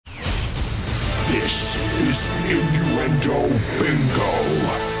This is Innuendo Bingo.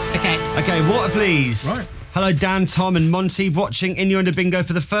 Okay, water please. Right. Hello, Dan, Tom and Monty, watching Innuendo Bingo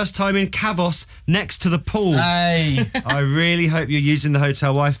for the first time in Kavos, next to the pool. Hey. I really hope you're using the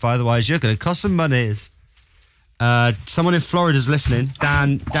hotel Wi-Fi, otherwise you're going to cost some monies. Someone in Florida's listening.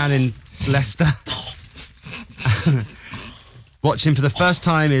 Dan in Leicester. Watching for the first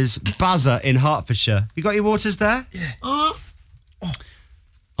time is Buzzer in Hertfordshire. You got your waters there? Yeah.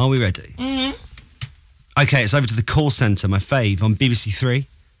 Are we ready? Mm-hmm. Okay, it's over to the call centre, my fave, on BBC Three.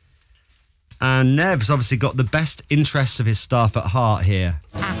 And Nev's obviously got the best interests of his staff at heart here.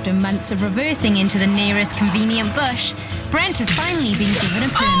 After months of reversing into the nearest convenient bush, Brent has finally been given a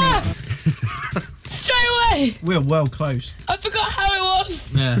permit. Straight away! We're well close. I forgot how it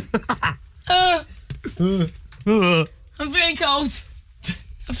was. Yeah. I'm feeling cold.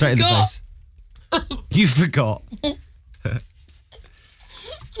 Straight in the face. You forgot.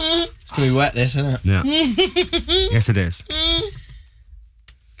 It's going to be wet, this, isn't it? Yeah. Yes, it is.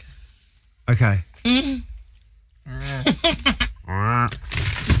 Okay. Right.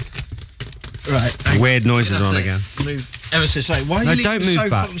 Weird noises are on again. Move ever so slightly. Why are No, you don't move so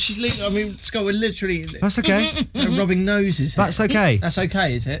back. She's leaning. I mean, Scott, we're literally. That's okay. Rubbing noses. That's okay. That's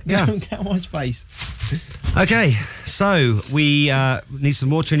okay, is it? Yeah. Get on my space. Okay, so we need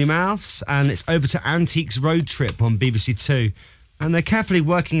some water in your mouths, and it's over to Antiques Road Trip on BBC Two, and they're carefully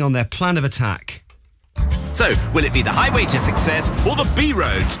working on their plan of attack. So, will it be the highway to success or the B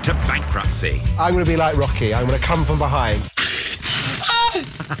road to bankruptcy? I'm going to be like Rocky. I'm going to come from behind.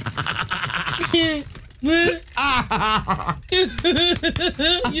 You're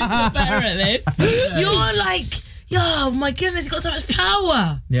better at this. You're like, oh my goodness, you've got so much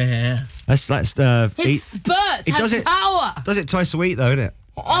power. Yeah. Let's His spurt has power. Does it twice a week though, isn't it?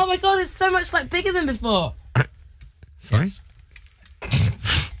 Oh my god, it's so much like bigger than before. Sorry?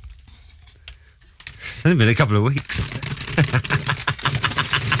 It's only been a couple of weeks.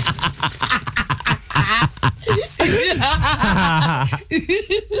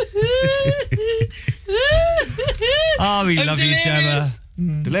 Oh, we love you, Gemma.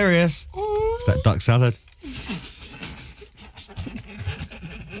 Delirious. It's that duck salad.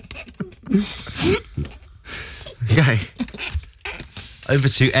 Okay. Over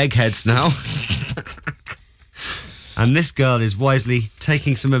to Eggheads now. And this girl is wisely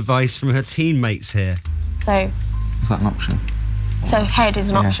taking some advice from her teammates here. So... Is that an option? So head is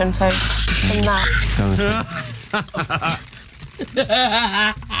an option, so from that...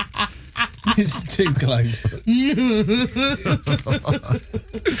 It's too close.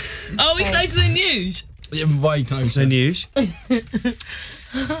 Are we close to the news? Yeah, way closer. The news.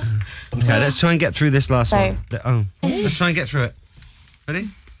 Okay, let's try and get through this last one. Let's try and get through it. Ready?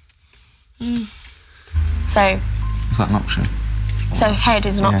 So... Is that an option? So head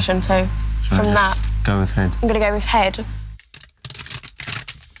is an option, so from that... Go with head. I'm going to go with head.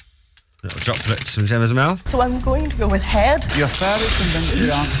 Little droplets from Gemma's mouth. So I'm going to go with head. You're fairly convinced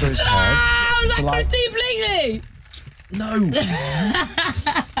the answer is head. Oh, is that Christine Blingley? No.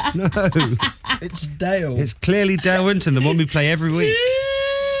 No. It's Dale. It's clearly Dale Winton, the one we play every week.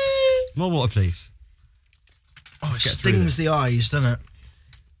 More water, please. Oh, it stings the eyes, doesn't it?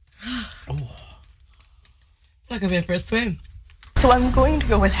 Like I'm in for a swim. So I'm going to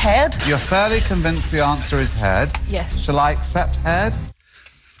go with head. You're fairly convinced the answer is head. Yes. Shall I accept head?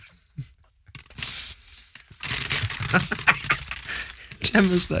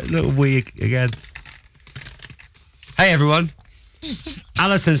 Gemma's that little wee again. Hey, everyone.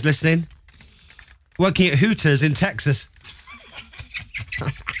 Alison's listening. Working at Hooters in Texas.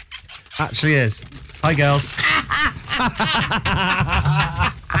 Actually is. Hi, girls.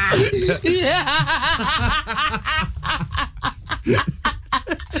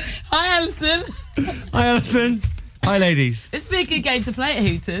 Hi, Alison. Hi, Alison. Hi, ladies. It's been a good game to play at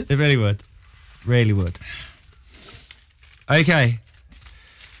Hooters. It really would. Really would. Okay.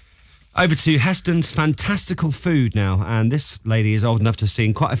 Over to Heston's fantastical food now, and this lady is old enough to have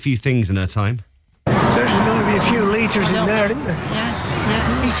seen quite a few things in her time. There's going to be a few litres in there, isn't there? Yes,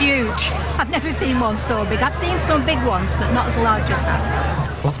 yeah, he's huge. I've never seen one so big. I've seen some big ones, but not as large as that.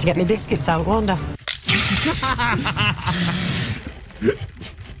 I'll have to get my biscuits out, won't I?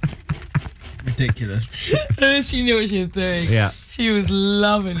 Ridiculous. She knew what she was doing. Yeah. She was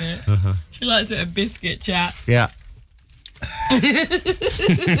loving it. She likes it a biscuit chat. Yeah. I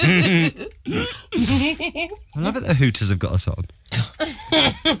love it the Hooters have got us on.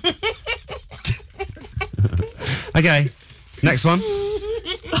 Okay, next one.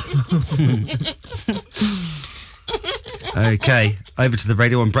 Okay, over to the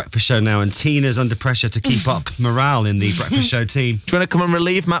Radio 1 Breakfast Show now, and Tina's under pressure to keep up morale in the Breakfast Show team. Do you want to come and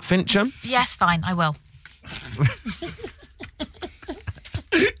relieve Matt Fincher? Yes, fine, I will.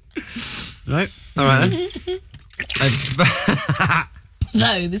 No? All right, then.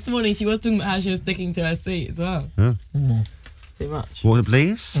 No, this morning she was talking about how she was sticking to her seat as well. Yeah. It's too much. Water,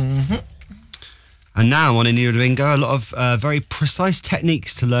 please. And now on Innuendo Bingo, a lot of very precise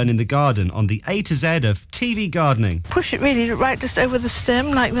techniques to learn in the garden on the A to Z of TV gardening. Push it really right just over the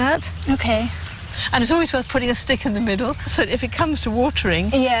stem like that. Okay. And it's always worth putting a stick in the middle, so that if it comes to watering,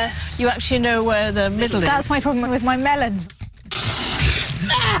 Yes. you actually know where the middle is. That's my problem with my melons.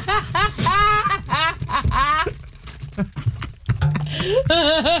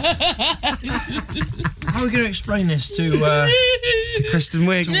 How are we going to explain this to Kristen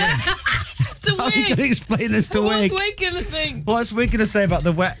Wiig? To How are you going to explain this to Wiig? What's Wiig going to think? What's Wiig going to say about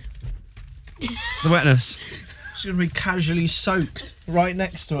the wetness? She's going to be casually soaked right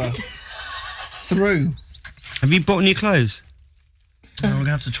next to her. Through. Have you bought new clothes? Oh, we're going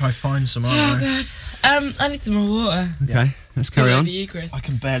to have to try find some, aren't we? God. I need some more water. Okay, let's carry on. You, Chris. I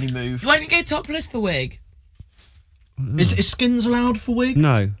can barely move. Why don't you go topless for Wig? Is skins allowed for Wig?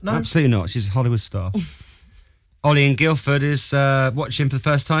 No, absolutely not. She's a Hollywood star. Ollie in Guildford is watching for the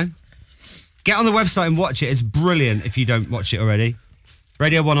first time. Get on the website and watch it. It's brilliant if you don't watch it already.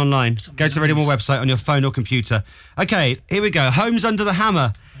 Radio 1 online. Go to the Radio 1 website on your phone or computer. Okay, here we go. Homes under the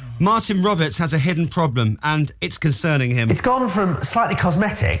hammer. Martin Roberts has a hidden problem, and it's concerning him. It's gone from slightly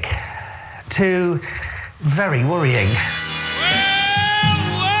cosmetic to very worrying.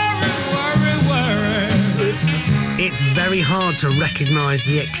 It's very hard to recognise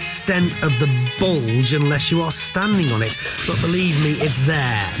the extent of the bulge unless you are standing on it. But believe me, it's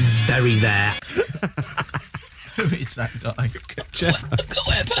there. Very there. Who is that guy? I've got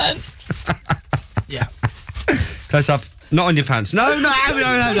wet pants. Yeah. Close up. Not on your pants. No. Don't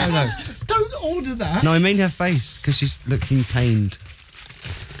order that. No, I mean her face, because she's looking pained.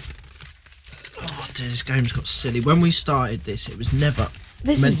 Oh, dear, this game's got silly. When we started this, it was never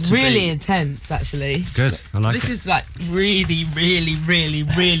This meant is to really be. intense, actually. It's good. I like This it. is like really, really, really,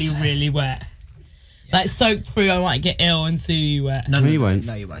 really, really wet. Like soaked through, I might get ill and sue you wet. No, you won't.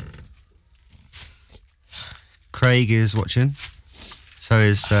 No, you won't. Craig is watching. So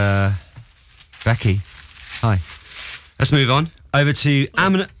is Becky. Hi. Let's move on. Over to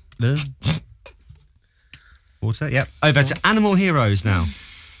water, yep. Over to Animal Heroes now.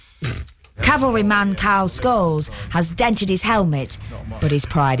 Cavalryman Carl Scholes has dented his helmet, but his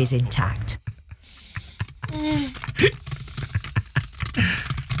pride is intact.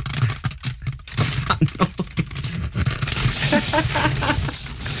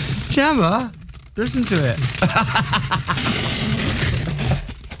 Gemma, listen to it.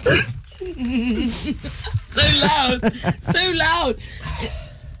 So loud. So loud.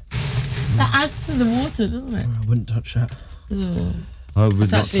 That adds to the water, doesn't it? I wouldn't touch that. I would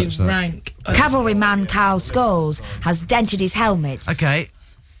It's not actually touch that. rank. Cavalryman Carl Scholes has dented his helmet. Okay.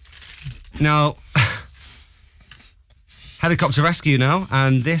 Now, helicopter rescue now,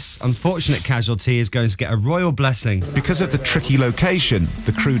 and this unfortunate casualty is going to get a royal blessing. Because of the tricky location,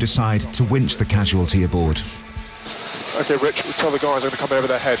 the crew decide to winch the casualty aboard. Okay, Rich, we'll tell the guys I'm going to come over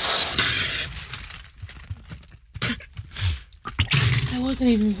their heads. That wasn't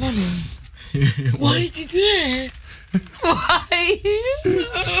even funny. Why did you do it? Why?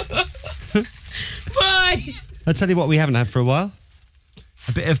 Why? I'll tell you what we haven't had for a while.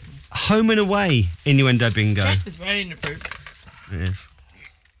 A bit of home and away Innuendo Bingo. Steph is very inappropriate. It is.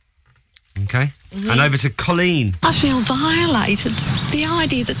 Okay. And over to Colleen. I feel violated. The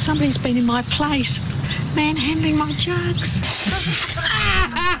idea that somebody's been in my place, manhandling my jugs.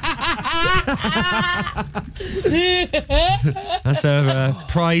 That's our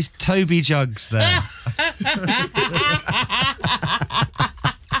prized Toby jugs there.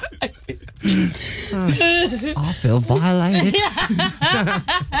 I feel violated.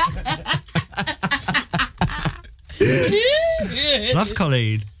 Love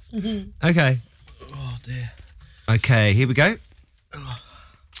Colleen. Okay. Oh, dear. Okay, here we go.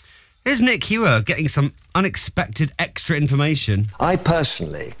 Here's Nick Hewer getting some unexpected extra information. I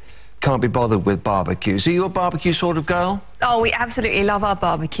personally can't be bothered with barbecues. Are you a barbecue sort of girl? Oh, we absolutely love our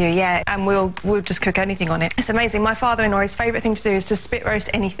barbecue, yeah, and we'll just cook anything on it. It's amazing. My father-in-law, his favourite thing to do is to spit roast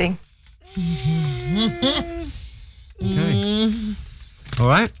anything. Okay. All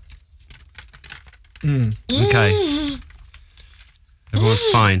right. Okay. Everyone's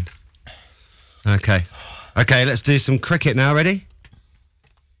fine. Okay. Okay, let's do some cricket now. Ready?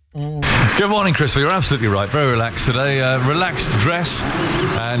 Good morning, Chris. Well, you're absolutely right. Very relaxed today. Relaxed dress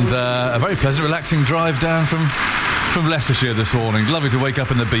and a very pleasant, relaxing drive down from from Leicestershire this morning. Lovely to wake up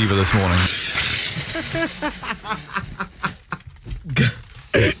in the Beaver this morning.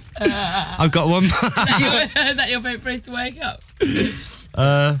 I've got one. Is that your favourite place to wake up?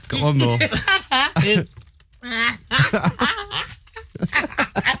 Got one more.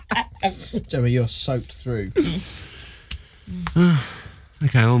 Gemma, you're soaked through.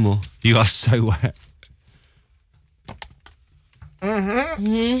 Okay, one more. You are so wet.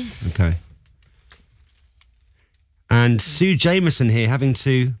 Okay. And Sue Jameson here having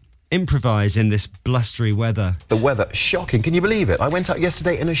to improvise in this blustery weather. The weather, shocking. Can you believe it? I went out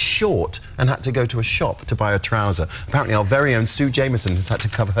yesterday in a short and had to go to a shop to buy a trouser. Apparently our very own Sue Jameson has had to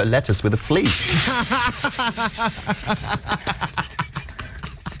cover her lettuce with a fleece.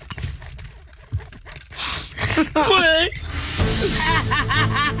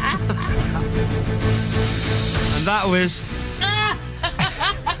 And that was...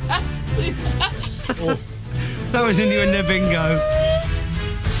 That was Innuendo Bingo.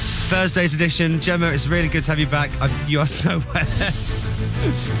 Thursday's edition. Gemma, it's really good to have you back. You are so wet.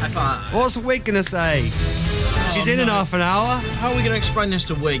 What's Wig going to say? She's in half an hour. How are we going to explain this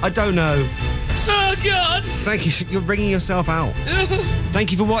to Wig? I don't know. Oh, God. Thank you. You're bringing yourself out.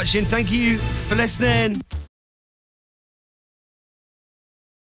 Thank you for watching. Thank you for listening.